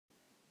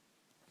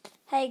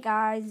Hey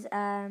guys,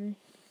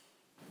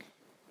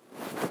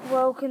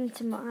 welcome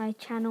to my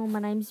channel. My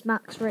name's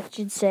Max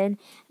Richardson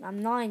and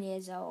I'm 9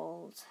 years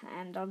old,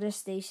 and I'll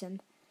just do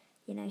some,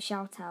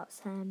 shout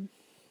outs.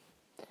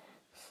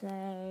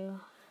 So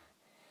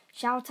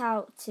shout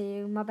out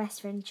to my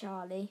best friend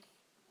Charlie.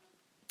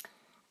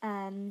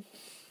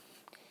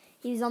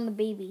 He was on the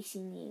BBC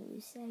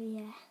News, so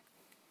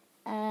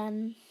yeah.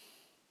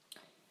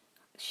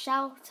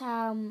 Shout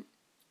out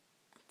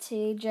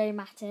to Joe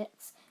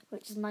Mattox,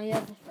 which is my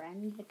other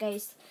friend that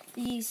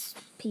these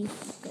people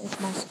go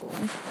to my school.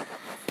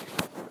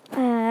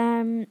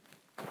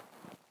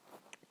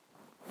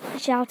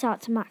 Shout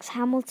out to Max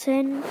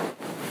Hamilton,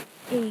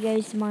 he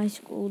goes to my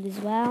school as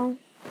well.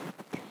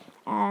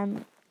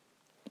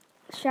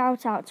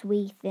 Shout out to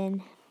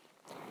Ethan,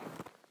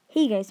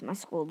 he goes to my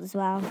school as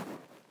well.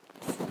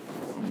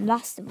 And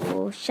last of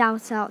all,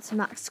 shout out to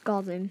Max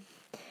Godden,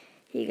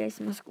 he goes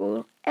to my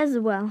school as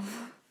well.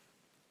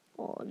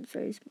 Oh, I'm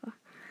so smart.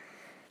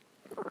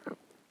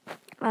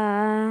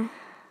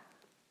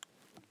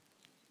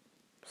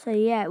 So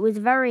yeah, it was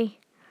a very,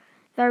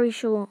 very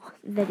short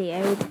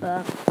video,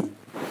 but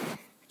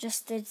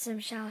just did some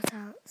shout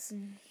outs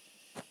and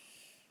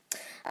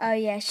oh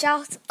yeah,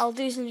 I'll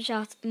do some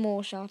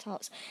more shout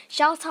outs.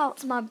 Shout out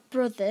to my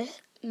brother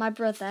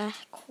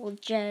called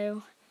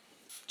Joe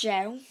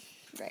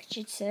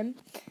Richardson.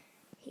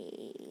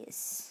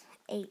 He's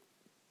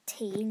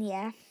 18,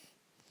 yeah.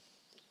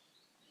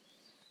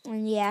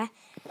 And yeah,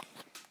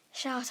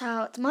 shout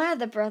out to my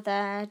other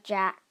brother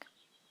Jack.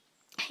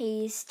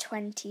 He's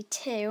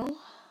 22.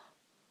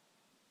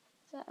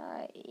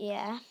 So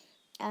yeah.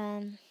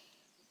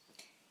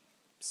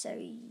 So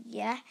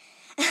yeah.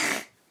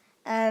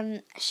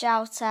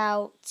 Shout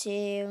out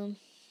to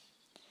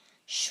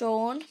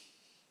Sean,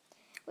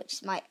 which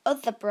is my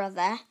other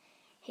brother.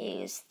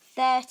 He's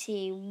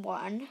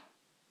 31.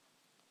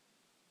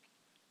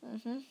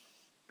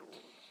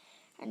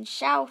 And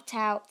shout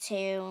out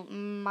to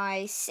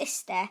my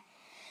sister.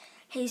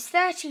 He's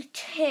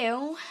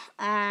 32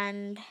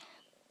 and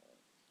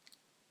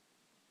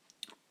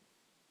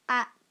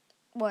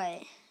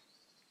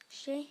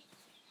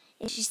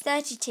she's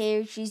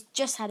 32. She's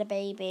just had a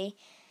baby.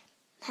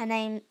 Her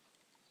name,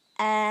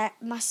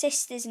 my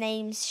sister's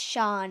name's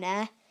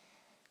Shana.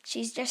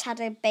 She's just had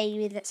a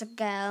baby that's a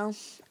girl,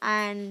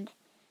 and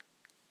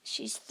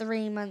she's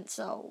 3 months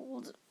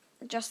old.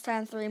 Just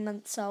turned 3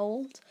 months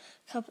old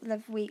a couple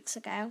of weeks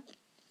ago.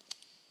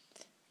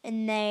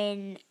 And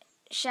then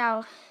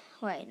she's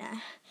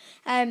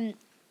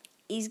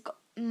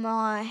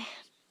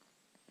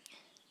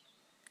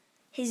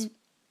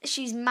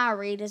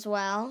married as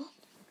well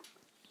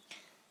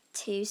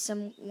to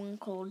someone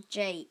called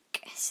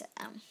Jake. So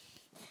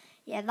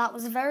yeah, that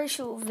was a very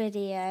short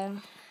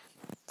video,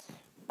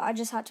 but I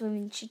just had to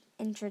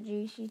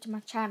introduce you to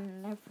my channel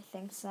and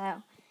everything.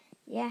 So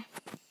yeah,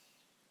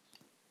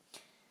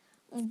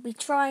 I'll be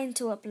trying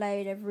to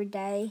upload every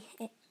day.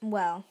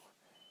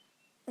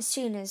 As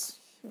soon as,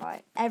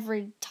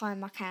 every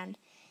time I can.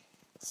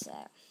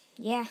 So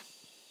yeah,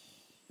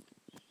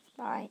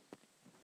 bye.